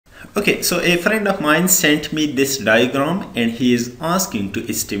Okay, so a friend of mine sent me this diagram and he is asking to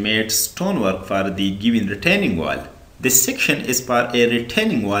estimate stonework for the given retaining wall. This section is for a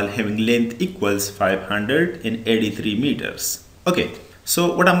retaining wall having length equals 583 meters. Okay,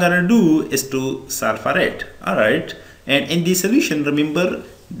 so what I'm gonna do is to solve for it. Alright, and in the solution, remember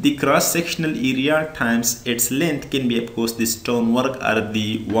the cross-sectional area times its length can be of course the stonework or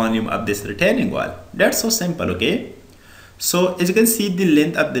the volume of this retaining wall. That's so simple, okay? So as you can see, the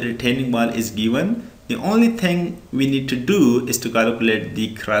length of the retaining wall is given. The only thing we need to do is to calculate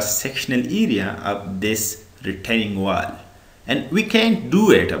the cross-sectional area of this retaining wall. And we can't do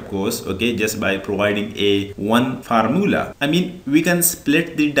it, of course, okay, just by providing one formula. I mean, we can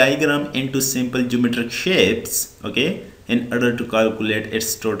split the diagram into simple geometric shapes, okay, in order to calculate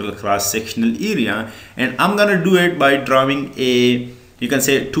its total cross-sectional area. And I'm gonna do it by drawing you can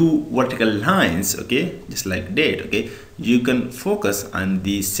say two vertical lines, okay, just like that, okay. You can focus on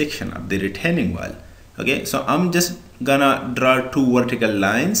the section of the retaining wall, okay. So I'm just gonna draw two vertical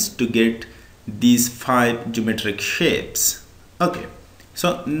lines to get these 5 geometric shapes. Okay,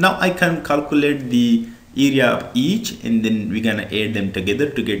 so now I can calculate the area of each and then we're gonna add them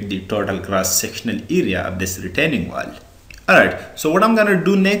together to get the total cross-sectional area of this retaining wall. Alright, so what I'm gonna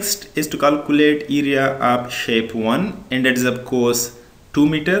do next is to calculate area of shape 1, and that is of course 2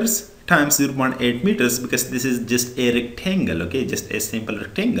 meters times 0.8 meters because this is just a rectangle, okay, just a simple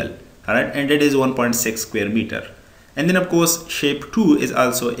rectangle. Alright, and that is 1.6 square meter. And then of course shape 2 is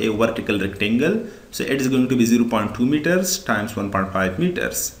also a vertical rectangle, so it is going to be 0.2 meters times 1.5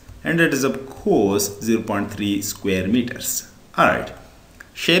 meters, and that is of course 0.3 square meters. Alright,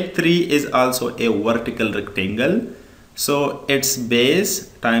 shape 3 is also a vertical rectangle, so its base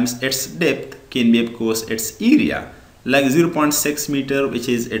times its depth can be of course its area, like 0.6 meter which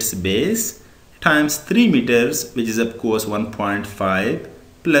is its base times 3 meters which is of course 1.5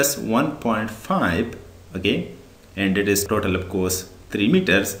 plus 1.5, okay, and it is total of course 3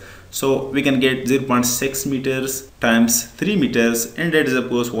 meters. So we can get 0.6 meters times 3 meters, and that is of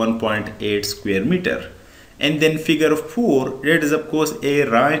course 1.8 square meter. And then figure 4, that is of course a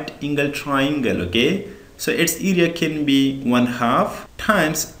right angle triangle, okay. So its area can be 1/2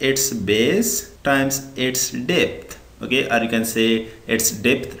 times its base times its depth, okay, or you can say its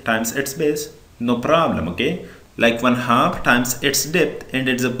depth times its base, no problem, okay, like 1/2 times its depth, and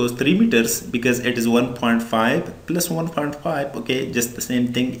it's of course 3 meters because it is 1.5 plus 1.5, okay, just the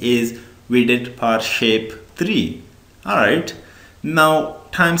same thing is we did for shape 3. Alright, now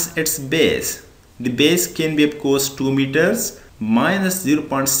times its base, the base can be of course 2 meters minus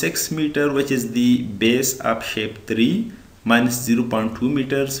 0.6 meter which is the base of shape 3 minus 0.2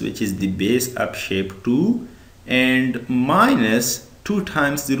 meters which is the base of shape 2, and minus 2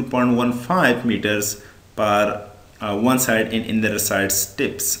 times 0.15 meters per one side and in the other side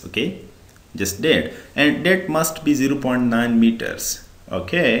tips, okay, just that, and that must be 0.9 meters,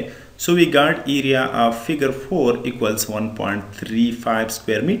 okay. So we got area of figure 4 equals 1.35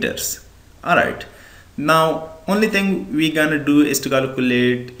 square meters. Alright, now only thing we gonna do is to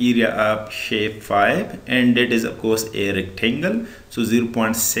calculate area of shape 5, and that is of course a rectangle, so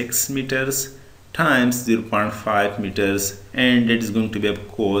 0.6 meters times 0.5 meters, and that is going to be of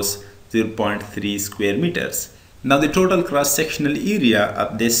course 0.3 square meters. Now the total cross-sectional area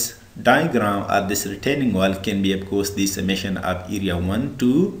of this diagram of this retaining wall can be of course the summation of area 1,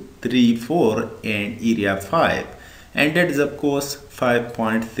 2, 3, 4 and area 5, and that is of course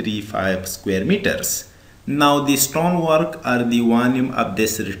 5.35 square meters. Now the stonework or the volume of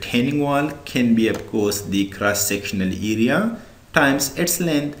this retaining wall can be of course the cross-sectional area times its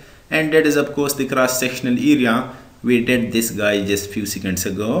length, and that is of course the cross-sectional area we did this guy just few seconds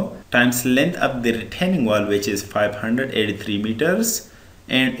ago times length of the retaining wall which is 583 meters,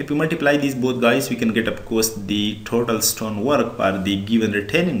 and if we multiply these both guys we can get of course the total stonework for the given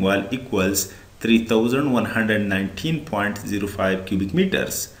retaining wall equals 3119.05 cubic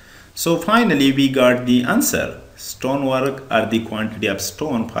meters. So finally we got the answer. Stonework or the quantity of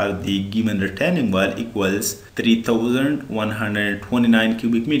stone for the given retaining wall equals 3129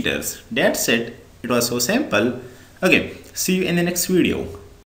 cubic meters. That's it. It was so simple. Okay, see you in the next video.